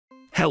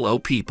Hello,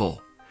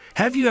 people.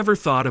 Have you ever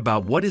thought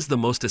about what is the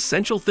most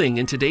essential thing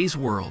in today's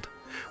world?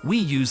 We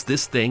use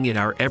this thing in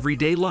our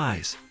everyday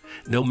lives.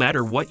 No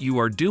matter what you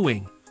are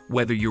doing,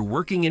 whether you're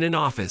working in an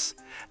office,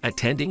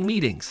 attending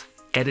meetings,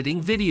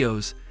 editing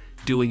videos,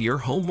 doing your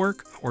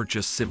homework, or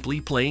just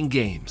simply playing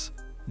games.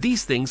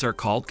 These things are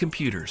called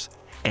computers.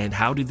 And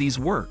how do these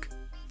work?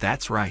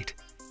 That's right.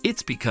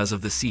 It's because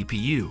of the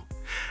CPU.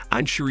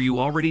 I'm sure you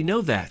already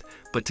know that,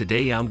 but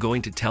today I'm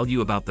going to tell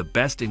you about the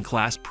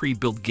best-in-class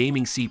pre-built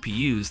gaming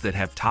CPUs that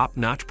have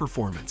top-notch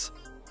performance.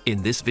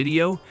 In this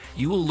video,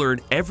 you will learn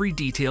every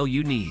detail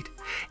you need,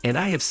 and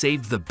I have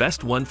saved the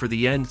best one for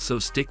the end, so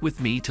stick with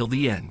me till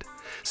the end.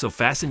 So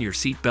fasten your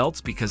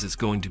seatbelts because it's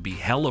going to be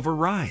hell of a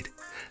ride.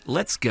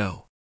 Let's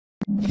go.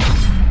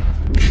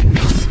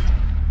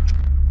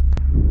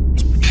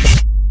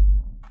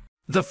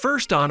 The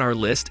first on our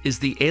list is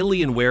the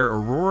Alienware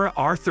Aurora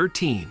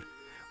R13,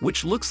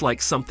 which looks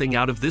like something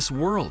out of this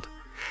world.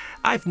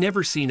 I've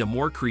never seen a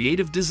more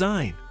creative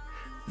design.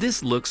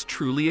 This looks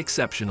truly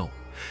exceptional.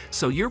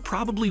 So you're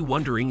probably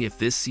wondering if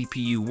this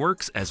CPU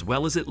works as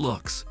well as it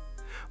looks.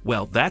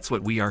 Well, that's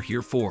what we are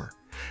here for.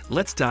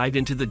 Let's dive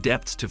into the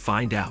depths to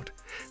find out.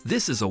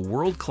 This is a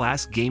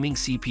world-class gaming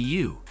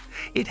CPU.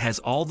 It has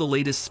all the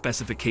latest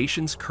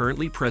specifications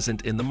currently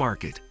present in the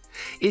market.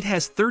 It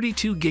has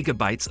 32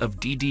 gigabytes of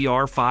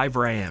DDR5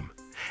 RAM.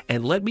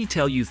 And let me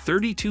tell you,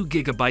 32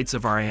 gigabytes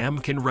of RAM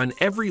can run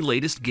every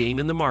latest game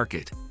in the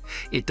market.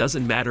 It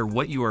doesn't matter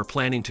what you are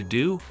planning to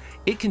do,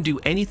 it can do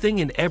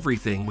anything and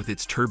everything with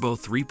its Turbo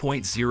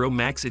 3.0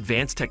 Max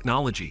advanced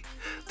technology.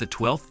 The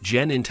 12th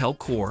Gen Intel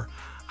Core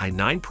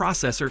i9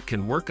 processor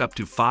can work up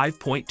to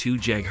 5.2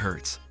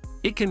 GHz.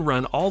 It can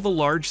run all the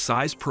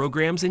large-size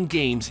programs and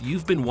games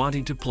you've been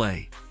wanting to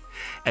play,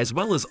 as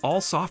well as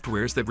all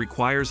softwares that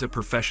requires a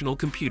professional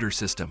computer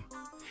system.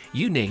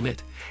 You name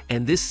it,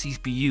 and this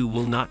CPU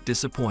will not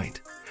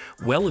disappoint.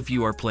 Well, if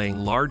you are playing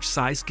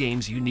large-size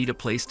games, you need a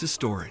place to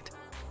store it.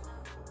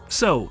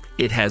 So,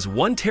 it has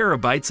 1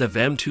 TB of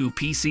M2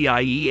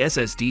 PCIe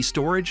SSD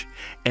storage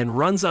and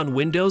runs on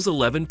Windows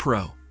 11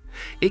 Pro.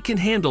 It can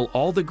handle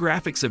all the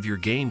graphics of your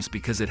games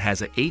because it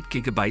has a 8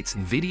 GB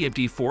NVIDIA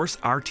GeForce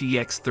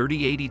RTX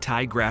 3080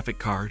 Ti graphic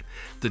card.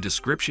 The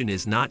description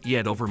is not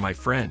yet over, my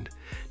friend.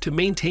 To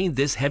maintain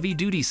this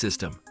heavy-duty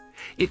system,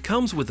 it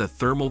comes with a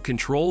thermal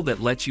control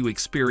that lets you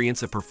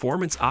experience a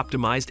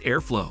performance-optimized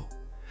airflow.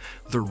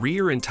 The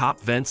rear and top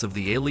vents of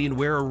the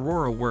Alienware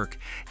Aurora work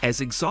as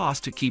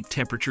exhaust to keep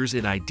temperatures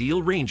in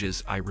ideal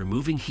ranges by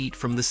removing heat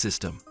from the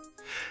system.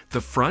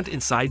 The front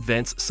and side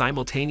vents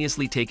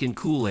simultaneously take in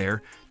cool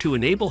air to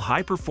enable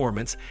high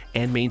performance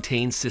and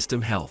maintain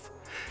system health,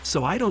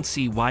 so I don't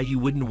see why you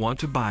wouldn't want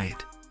to buy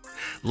it.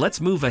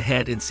 Let's move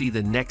ahead and see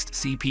the next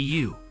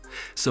CPU.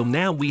 So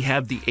now we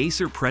have the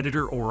Acer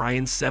Predator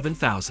Orion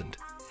 7000.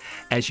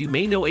 As you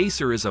may know,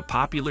 Acer is a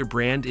popular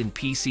brand in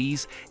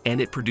PCs and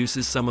it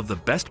produces some of the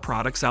best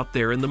products out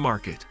there in the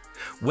market.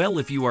 Well,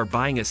 if you are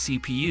buying a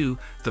CPU,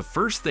 the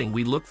first thing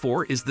we look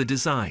for is the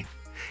design.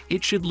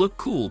 It should look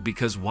cool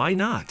because why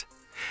not?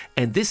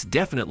 And this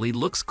definitely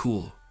looks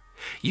cool.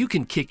 You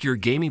can kick your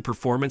gaming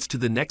performance to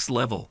the next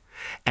level,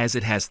 as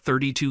it has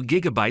 32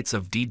 gigabytes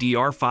of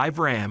DDR5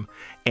 RAM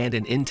and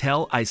an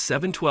Intel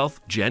i7 12th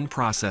Gen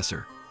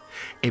processor.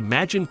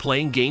 Imagine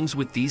playing games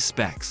with these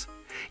specs.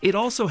 It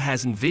also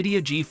has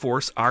NVIDIA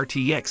GeForce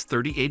RTX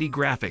 3080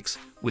 graphics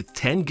with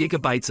 10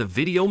 gigabytes of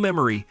video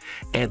memory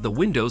and the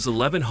Windows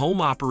 11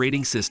 home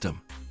operating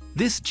system.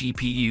 This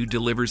GPU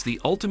delivers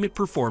the ultimate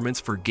performance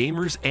for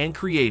gamers and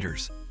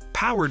creators.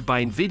 Powered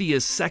by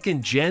NVIDIA's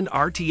 2nd Gen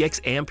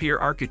RTX Ampere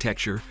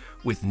architecture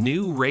with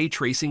new ray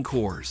tracing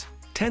cores,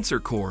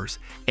 tensor cores,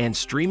 and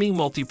streaming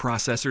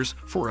multiprocessors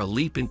for a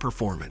leap in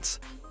performance.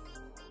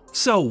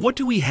 So what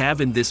do we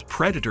have in this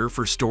Predator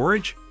for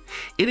storage?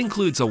 It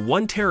includes a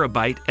 1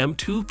 TB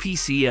M2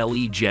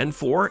 PCIe Gen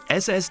 4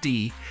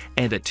 SSD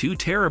and a 2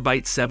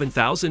 TB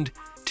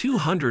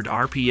 7200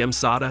 RPM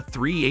SATA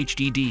 3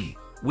 HDD.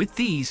 With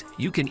these,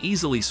 you can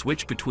easily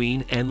switch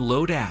between and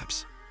load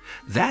apps.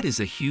 That is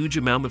a huge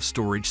amount of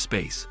storage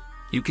space.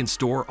 You can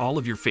store all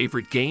of your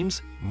favorite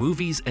games,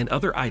 movies, and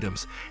other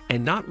items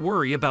and not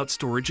worry about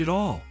storage at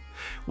all.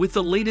 With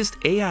the latest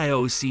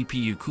AIO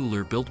CPU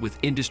cooler built with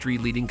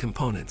industry-leading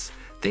components,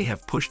 they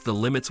have pushed the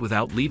limits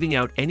without leaving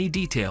out any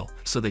detail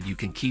so that you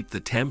can keep the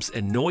temps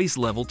and noise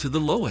level to the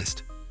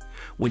lowest.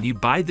 When you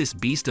buy this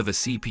beast of a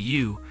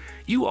CPU,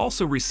 you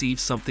also receive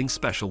something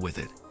special with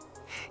it.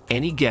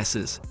 Any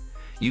guesses?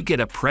 You get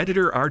a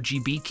Predator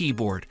RGB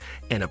keyboard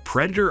and a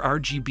Predator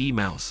RGB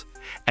mouse.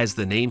 As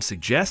the name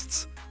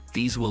suggests,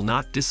 these will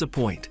not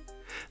disappoint.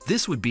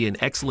 This would be an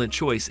excellent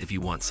choice if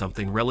you want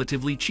something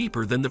relatively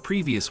cheaper than the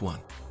previous one.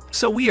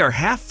 So we are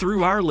half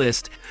through our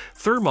list.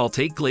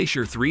 Thermaltake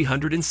Glacier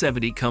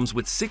 370 comes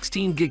with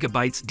 16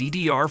 gigabytes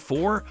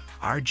DDR4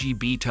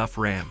 RGB tough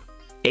RAM,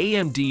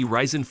 AMD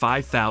Ryzen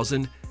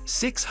 5000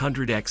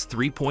 600X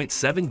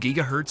 3.7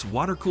 GHz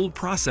water-cooled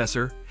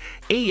processor,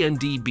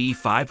 AMD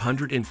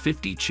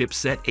B550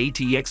 chipset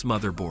ATX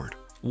motherboard,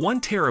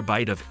 1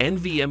 terabyte of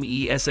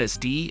NVMe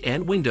SSD,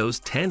 and Windows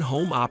 10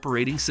 Home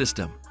operating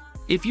system.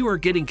 If you are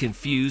getting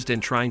confused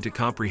and trying to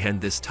comprehend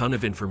this ton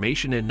of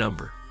information and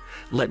number,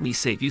 let me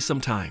save you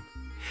some time.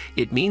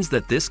 It means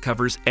that this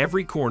covers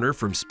every corner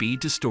from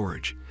speed to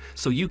storage,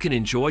 so you can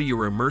enjoy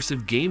your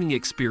immersive gaming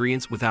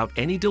experience without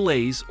any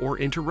delays or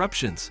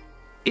interruptions.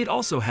 It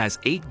also has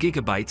 8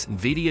 GB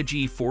NVIDIA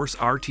GeForce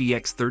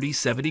RTX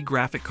 3070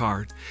 graphic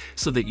card,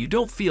 so that you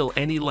don't feel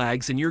any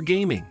lags in your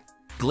gaming.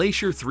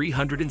 Glacier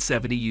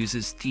 370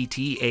 uses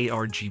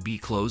TT8RGB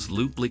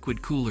closed-loop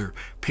liquid cooler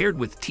paired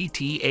with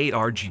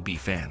TT8RGB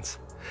fans.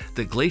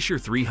 The Glacier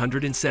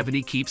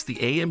 370 keeps the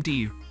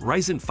AMD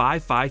Ryzen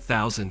 5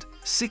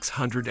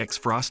 5600X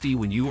frosty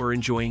when you are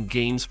enjoying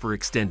games for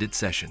extended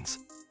sessions.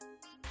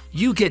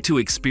 You get to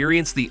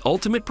experience the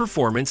ultimate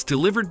performance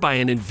delivered by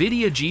an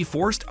NVIDIA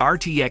GeForce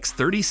RTX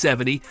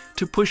 3070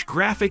 to push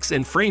graphics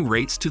and frame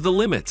rates to the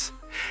limits.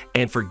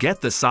 And forget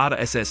the SATA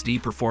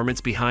SSD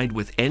performance behind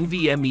with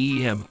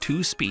NVMe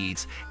M2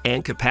 speeds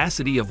and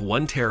capacity of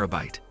 1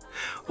 terabyte.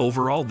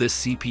 Overall,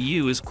 this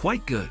CPU is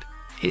quite good.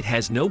 It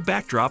has no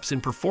backdrops in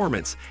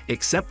performance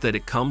except that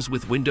it comes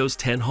with Windows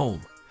 10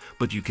 Home,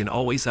 but you can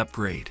always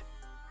upgrade.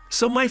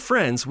 So my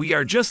friends, we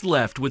are just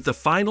left with the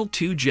final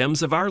 2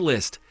 gems of our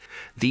list.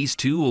 These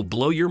 2 will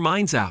blow your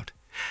minds out.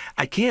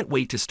 I can't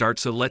wait to start,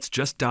 so let's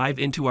just dive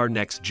into our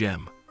next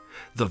gem.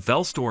 The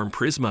Velztorm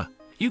Prizma.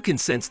 You can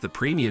sense the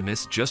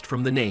premiumness just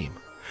from the name.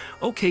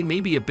 Okay,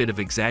 maybe a bit of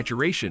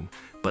exaggeration,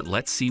 but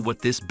let's see what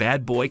this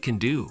bad boy can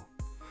do.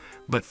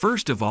 But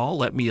first of all,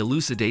 let me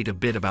elucidate a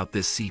bit about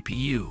this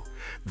CPU.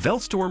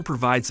 Velztorm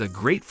provides a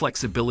great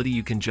flexibility.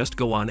 You can just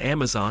go on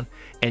Amazon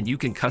and you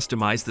can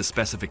customize the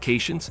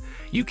specifications.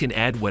 You can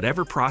add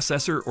whatever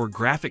processor or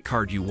graphic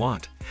card you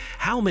want,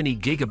 how many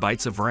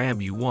gigabytes of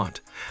RAM you want.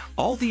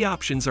 All the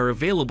options are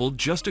available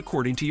just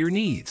according to your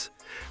needs.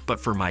 But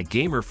for my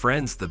gamer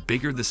friends, the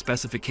bigger the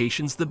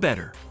specifications, the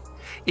better.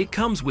 It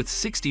comes with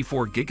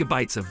 64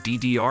 gigabytes of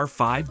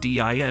DDR5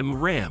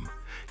 DIMM RAM,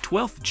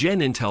 12th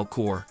Gen Intel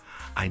Core,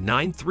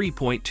 i9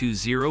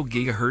 3.20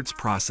 GHz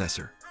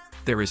processor.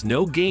 There is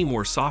no game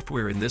or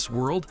software in this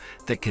world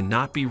that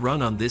cannot be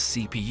run on this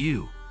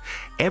CPU.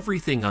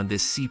 Everything on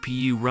this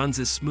CPU runs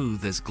as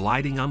smooth as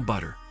gliding on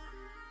butter.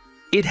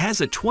 It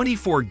has a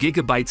 24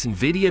 gigabytes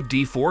NVIDIA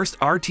GeForce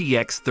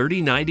RTX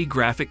 3090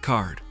 graphic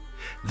card.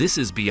 This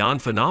is beyond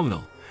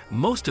phenomenal.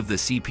 Most of the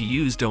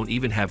CPUs don't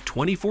even have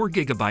 24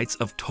 gigabytes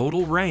of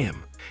total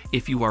RAM.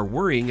 If you are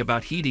worrying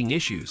about heating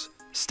issues,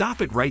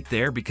 stop it right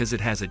there, because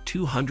it has a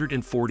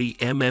 240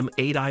 mm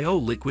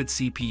 8IO liquid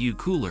CPU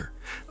cooler.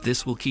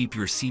 This will keep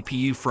your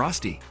CPU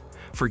frosty.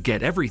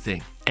 Forget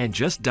everything and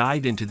just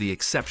dive into the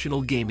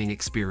exceptional gaming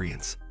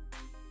experience.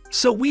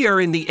 So we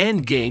are in the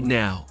end game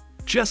now.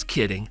 Just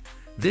kidding.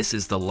 This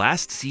is the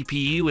last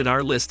CPU in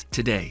our list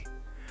today.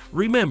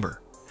 Remember,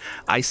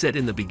 I said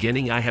in the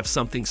beginning I have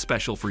something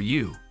special for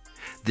you.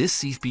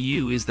 This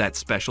CPU is that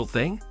special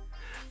thing.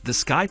 The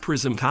Sky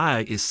Prism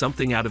Kai is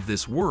something out of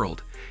this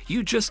world.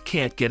 You just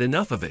can't get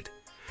enough of it.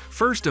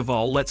 First of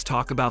all, let's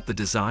talk about the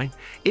design.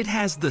 It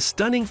has the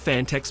stunning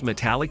Phanteks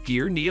Metallic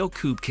Gear Neo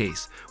Coupe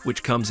case,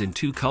 which comes in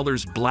 2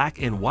 colors,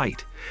 black and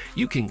white.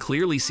 You can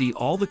clearly see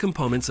all the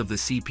components of the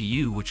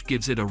CPU, which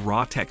gives it a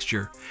raw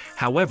texture.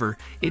 However,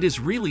 it is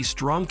really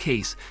strong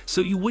case,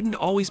 so you wouldn't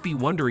always be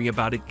wondering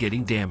about it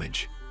getting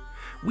damaged.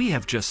 We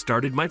have just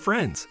started, my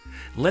friends.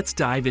 Let's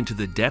dive into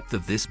the depth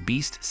of this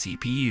beast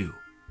CPU.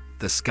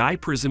 The Sky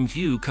Prism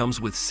Hue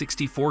comes with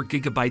 64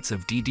 gigabytes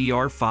of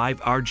DDR5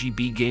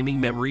 RGB gaming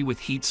memory with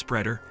heat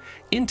spreader,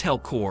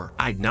 Intel Core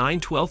i9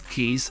 12th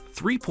keys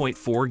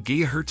 3.4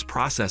 GHz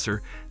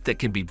processor that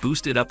can be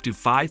boosted up to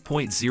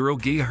 5.0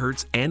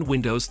 GHz, and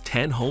Windows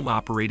 10 Home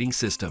operating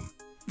system.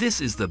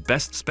 This is the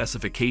best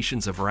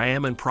specifications of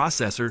RAM and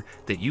processor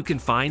that you can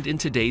find in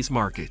today's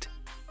market.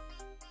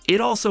 It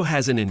also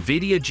has an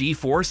NVIDIA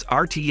GeForce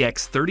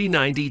RTX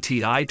 3090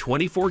 Ti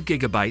 24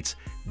 GB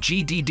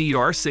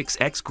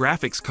GDDR6X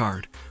graphics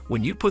card.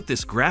 When you put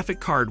this graphic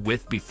card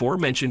with before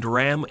mentioned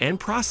RAM and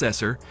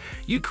processor,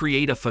 you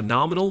create a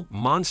phenomenal,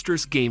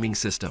 monstrous gaming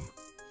system.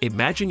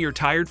 Imagine you're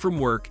tired from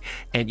work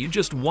and you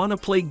just want to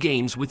play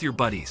games with your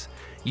buddies.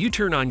 You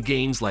turn on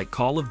games like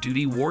Call of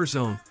Duty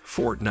Warzone,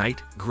 Fortnite,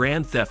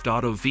 Grand Theft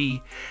Auto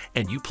V,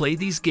 and you play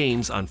these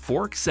games on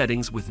 4K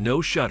settings with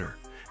no shutter,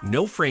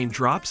 no frame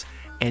drops,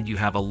 and you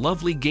have a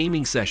lovely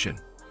gaming session.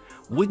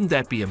 Wouldn't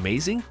that be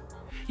amazing?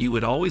 You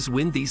would always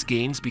win these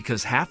games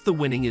because half the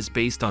winning is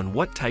based on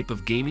what type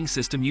of gaming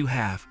system you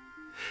have.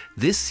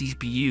 This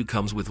CPU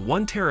comes with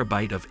 1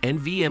 terabyte of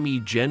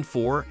NVMe Gen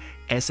 4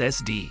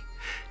 SSD.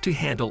 To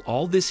handle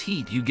all this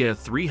heat, you get a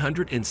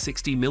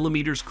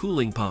 360mm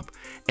cooling pump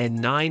and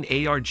 9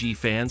 ARG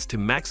fans to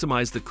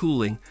maximize the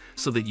cooling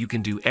so that you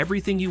can do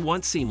everything you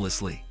want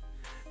seamlessly.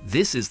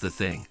 This is the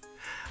thing.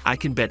 I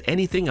can bet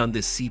anything on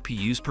this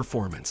CPU's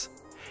performance.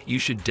 You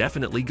should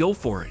definitely go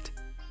for it.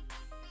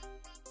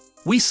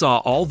 We saw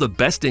all the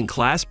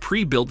best-in-class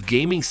pre-built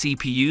gaming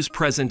CPUs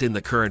present in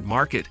the current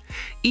market.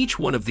 Each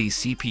one of these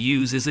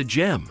CPUs is a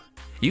gem.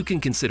 You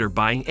can consider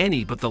buying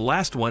any, but the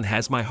last one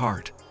has my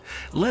heart.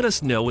 Let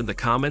us know in the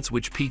comments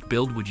which peak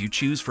build would you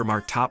choose from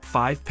our top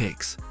 5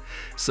 picks.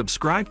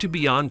 Subscribe to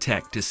Beyond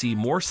Tech to see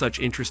more such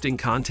interesting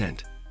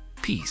content.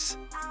 Peace.